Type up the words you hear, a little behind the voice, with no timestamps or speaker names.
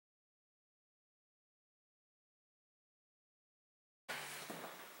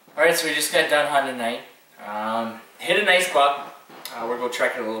Alright, so we just got done hunting tonight. Hit a nice buck. We're going to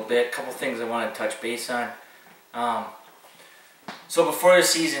track it a little bit. A couple things I want to touch base on. So before the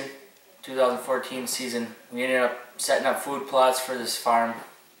season, 2014 season, we ended up setting up food plots for this farm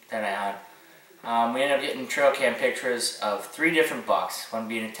that I hunt. We ended up getting trail cam pictures of 3 different bucks, one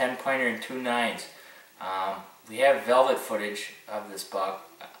being a 10-pointer and 2 9s. We have velvet footage of this buck.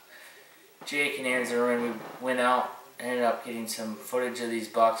 Jake and Aaron, we went out, ended up getting some footage of these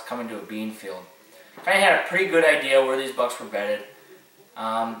bucks coming to a bean field. I had a pretty good idea where these bucks were bedded.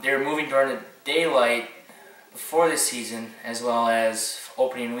 They were moving during the daylight before the season, as well as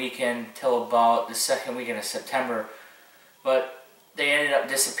opening weekend till about the second weekend of September. But they ended up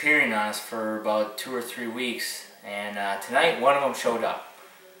disappearing on us for about 2 or 3 weeks, and tonight one of them showed up.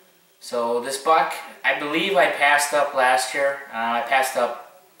 So this buck, I believe I passed up last year. I passed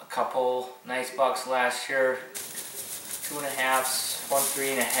up a couple nice bucks last year, 2.5s, 1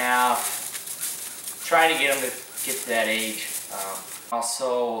 3.5. Trying to get them to get to that age.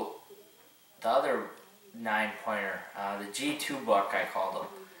 Also, the other 9-pointer, the G2 buck I called him.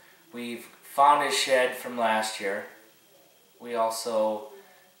 We've found his shed from last year. We also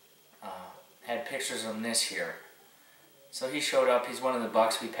had pictures of him this year. So he showed up. He's one of the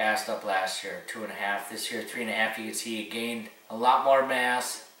bucks we passed up last year, 2.5. This year, 3.5. You can see he gained a lot more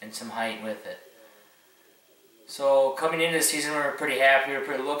mass and some height with it. So coming into the season, we were pretty happy. We were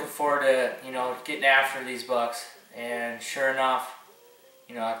pretty looking forward to, getting after these bucks. And sure enough,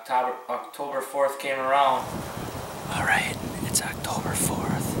 October 4th came around. All right, it's October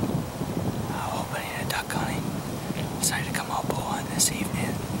 4th. Opening a duck hunting. Decided to come out bow hunting this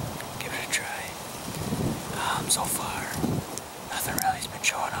evening. Give it a try. So far, nothing really's been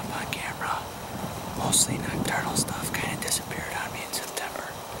showing up on camera. Mostly nocturnal stuff kind of disappeared on me in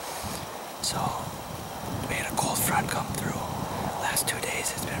September. So we had a cold front come through. Last 2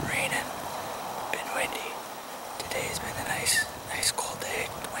 days it's been raining, been windy. Today's been a nice cold day.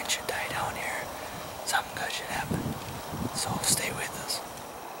 The wind should die down here. Something good should happen. So stay with us.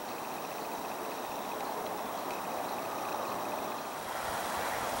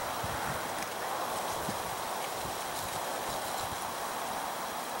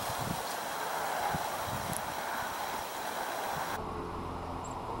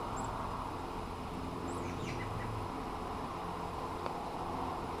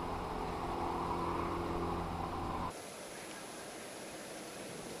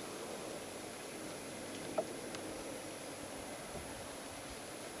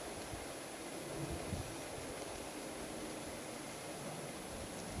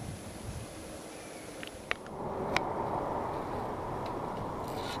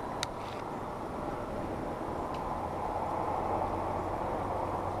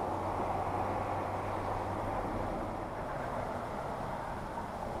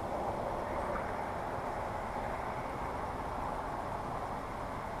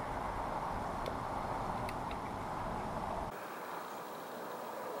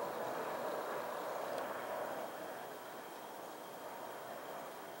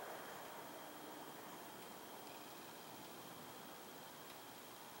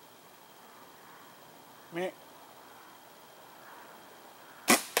 Meh.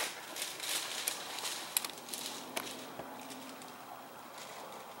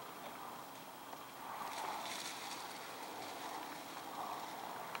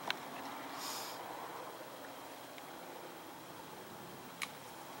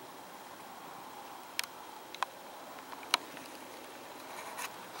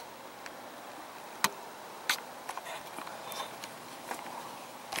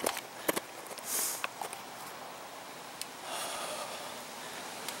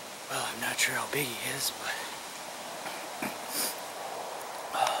 Well, I'm not sure how big he is, but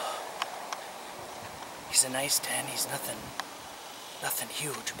he's a nice 10. He's nothing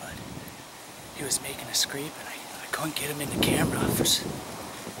huge, but he was making a screep, and I couldn't get him in the camera.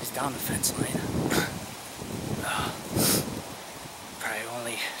 He's down the fence line. Probably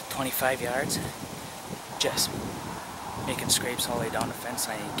only 25 yards. Just making scrapes all the way down the fence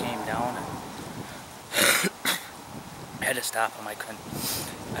line. He came down and I had to stop him. I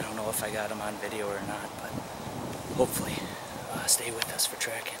don't know if I got him on video or not, but hopefully stay with us for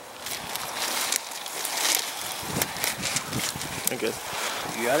tracking. I'm good.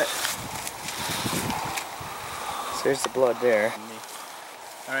 You got it? So there's the blood there.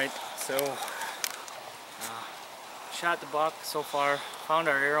 Alright, so shot the buck so far, found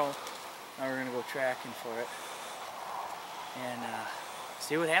our arrow. Now we're gonna go tracking for it and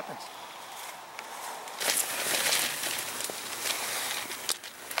see what happens.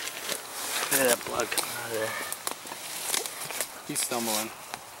 Look at that blood coming out of there. He's stumbling.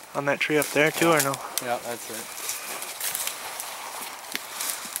 on that tree up there too, or no? Yeah, that's it.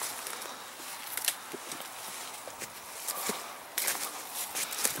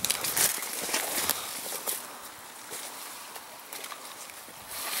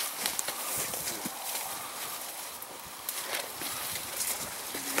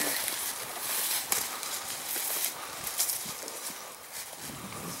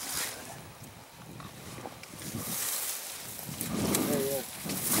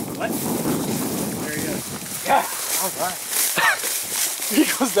 What? There he is. Yeah. Alright. He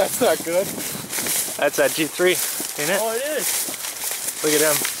goes, that's not good. That's that G3, ain't it? Oh, it is. Look at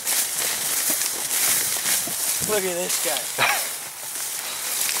him. Look at this guy.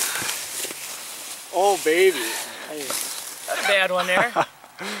 Oh, baby. Not a bad one there.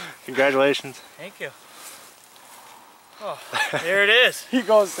 Congratulations. Thank you. Oh, there it is. He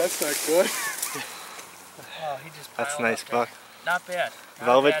goes, that's not good. Oh, he just That's a piled nice up there. buck. Not bad. Not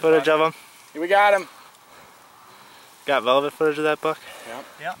Velvet bad footage buck. of him? We got him. Got velvet footage of that buck? Yep.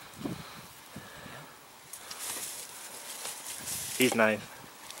 Yep. He's nice.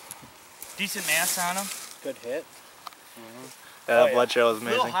 Decent mass on him. Good hit. That blood trail is A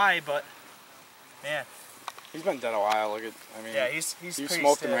little amazing. high, but man. He's been dead a while. Look at, I mean, Yeah, he's you pretty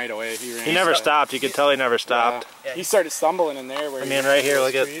smoked stiff. him right away. He ran. He never stopped. You could tell he never stopped. Yeah, He started stumbling in there. Where I he mean, ran right here,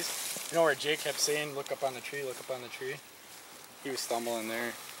 those look at- trees. You know where Jake kept saying, "Look up on the tree, look up on the tree." He was stumbling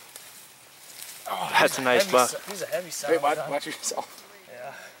there. Oh, That's a nice buck. He's a heavy son. Hey, of a gun. watch yourself.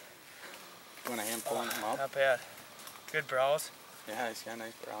 Yeah, You want a hand pulling him up? not bad. Good brows. Yeah, he's got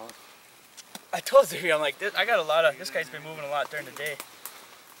nice brows. I told you, I'm like, I got a lot of. This guy's been moving a lot during the day.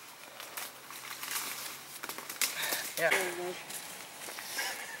 Yeah.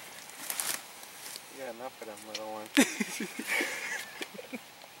 You got enough of them little ones.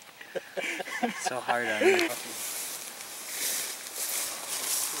 So hard on me.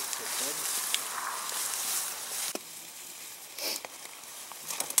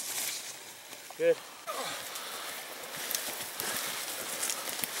 Good.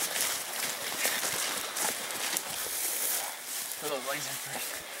 Put those legs in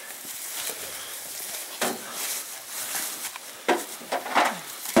first.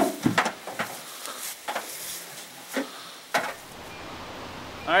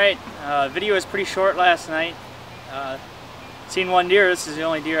 Alright, video was pretty short last night. Seen one deer. This is the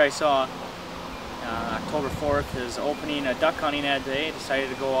only deer I saw. October 4th is opening a duck hunting that day. Decided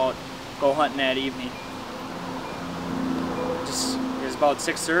to go hunting that evening. It was about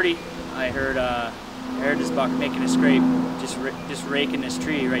 6:30. I heard this buck making a scrape, just raking this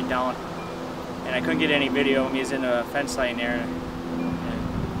tree right down. And I couldn't get any video of him. He's in a fence line there,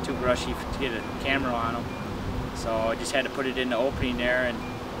 and too brushy to get a camera on him. So I just had to put it in the opening there, and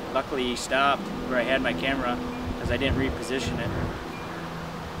luckily he stopped where I had my camera because I didn't reposition it.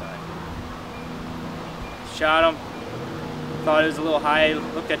 But shot him, thought it was a little high,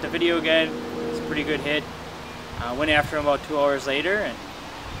 looked at the video again, it's a pretty good hit. Went after him about 2 hours later, and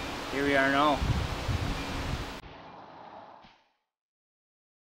here we are now.